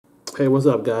Hey, what's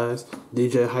up, guys?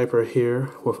 DJ Hyper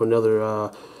here with another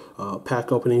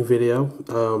pack opening video.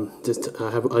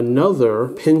 I have another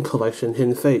pin collection,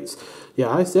 Hidden Fates. Yeah,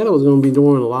 I said I was going to be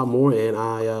doing a lot more, and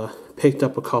I picked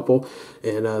up a couple,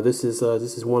 and this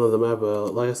is one of them.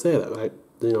 Like I said,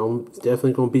 I'm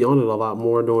definitely going to be on it a lot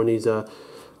more during these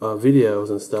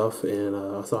videos and stuff. And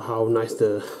I saw how nice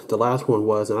the last one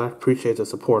was, and I appreciate the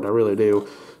support. I really do.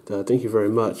 Thank you very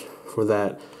much for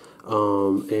that.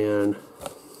 And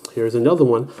here's another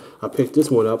one. I picked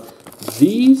this one up.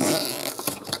 These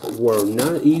were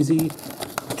not easy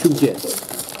to get.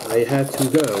 I had to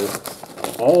go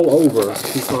all over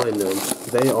to find them.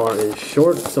 They are in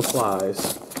short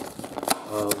supplies,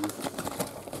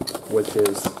 which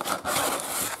is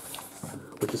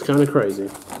kind of crazy.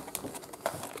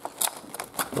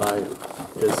 Like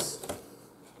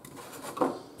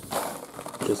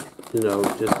just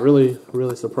really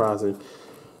surprising.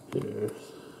 Here's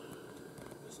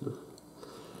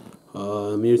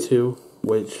Mewtwo,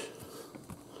 which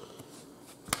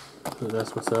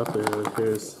that's what's up, and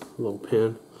here's a little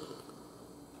pin,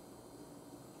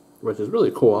 which is really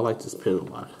cool. I like this pin a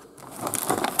lot.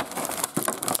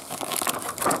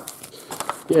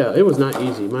 Yeah, it was not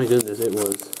easy. My goodness, it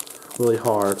was really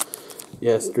hard.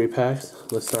 Yes, 3 packs.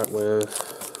 Let's start with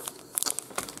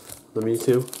the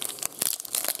Mewtwo.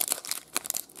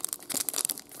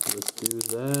 Let's do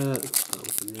that. Start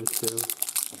with the Mewtwo.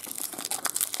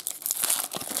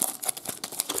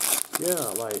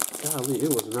 Yeah, like, golly, it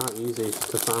was not easy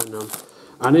to find them.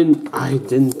 I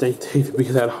didn't think they'd be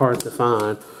that hard to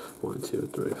find. 1, 2,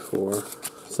 3, 4.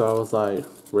 So I was like,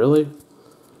 really?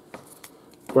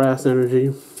 Grass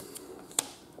Energy,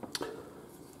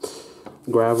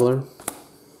 Graveler,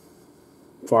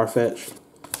 Farfetch,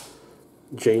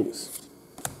 Jinx,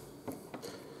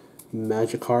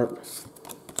 Magikarp,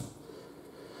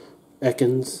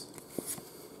 Ekans,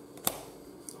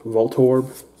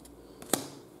 Voltorb,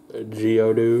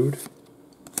 Geodude,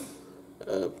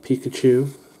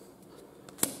 Pikachu.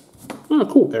 Oh,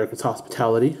 cool. Erica's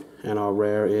Hospitality. And our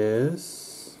rare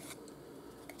is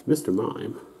Mr.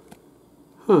 Mime.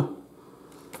 Huh.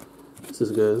 This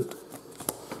is good.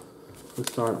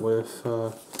 Let's start with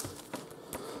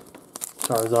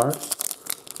Charizard.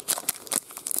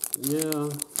 Yeah.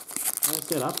 Like I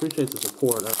said, I appreciate the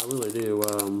support. I really do.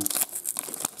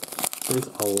 Thanks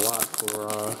a lot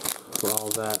for all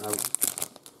that.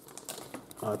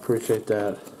 I appreciate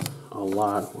that a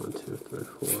lot. 1, 2, 3,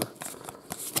 4.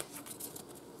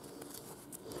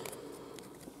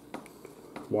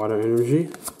 Water Energy.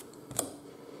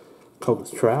 Coco's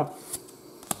Trap.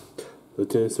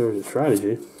 Lieutenant Surge's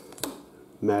Strategy.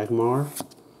 Magmar.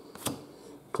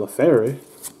 Clefairy.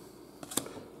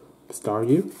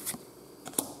 Staryu.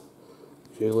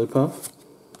 Jigglypuff.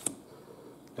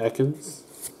 Ekans.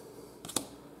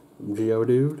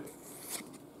 Geodude.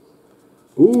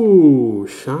 Ooh,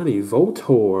 shiny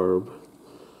Voltorb.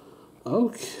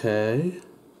 Okay.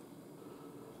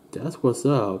 That's what's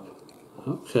up.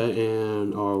 Okay,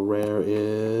 and our rare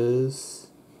is...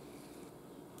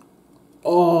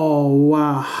 Oh,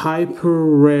 wow. Hyper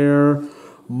rare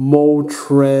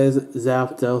Moltres,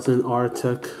 Zapdos, and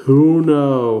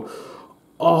Articuno.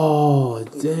 Oh,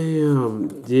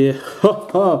 damn. Yeah.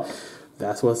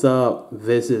 That's what's up.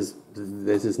 This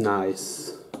is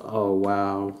nice. Oh,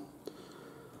 wow.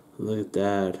 Look at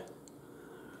that.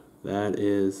 That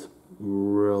is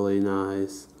really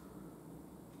nice.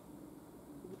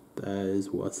 That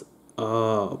is what's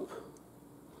up.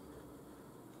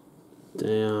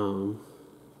 Damn.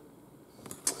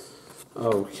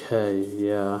 Okay,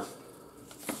 yeah.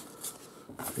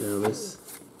 Yeah, let's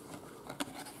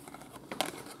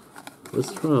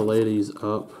try to lay these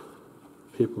up.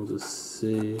 People to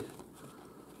see.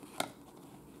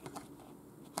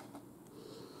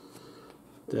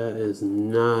 That is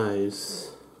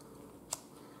nice.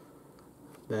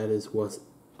 That is what's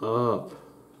up.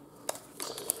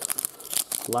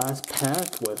 Last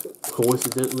pack with,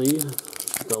 coincidentally,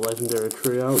 the legendary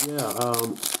trio. Yeah,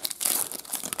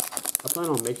 I plan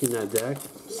on making that deck,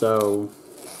 so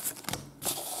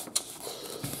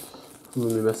I'm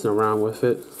gonna be messing around with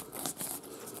it.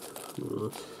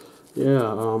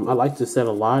 I like this set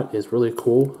a lot. It's really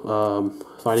cool.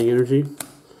 Fighting Energy,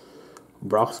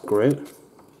 Brock's Grit,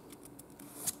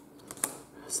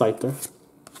 Scyther,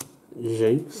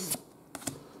 Jinx,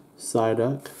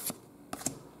 Psyduck,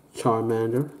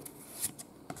 Charmander,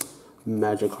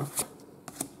 Magikarp,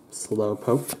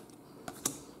 Slowpoke,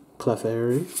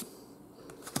 Clefairy,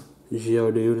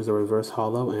 Geodude is a reverse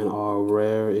holo, and our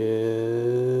rare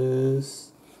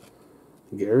is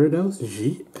Gyarados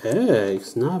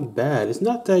GX. Not bad. It's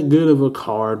not that good of a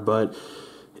card, but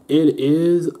it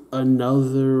is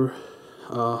another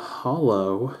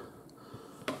hollow,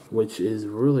 which is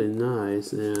really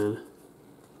nice, and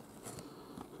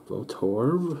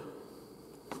Votorb,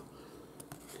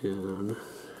 and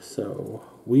so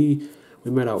we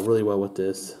made out really well with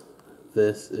this.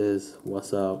 This is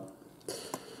what's up.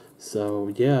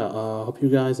 So yeah, hope you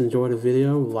guys enjoyed the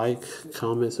video. Like,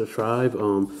 comment, subscribe. It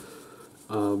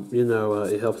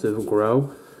helps it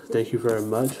grow. Thank you very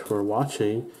much for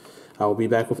watching. I will be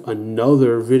back with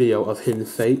another video of Hidden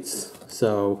Fates.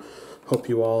 So hope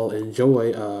you all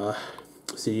enjoy.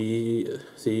 See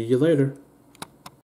you later.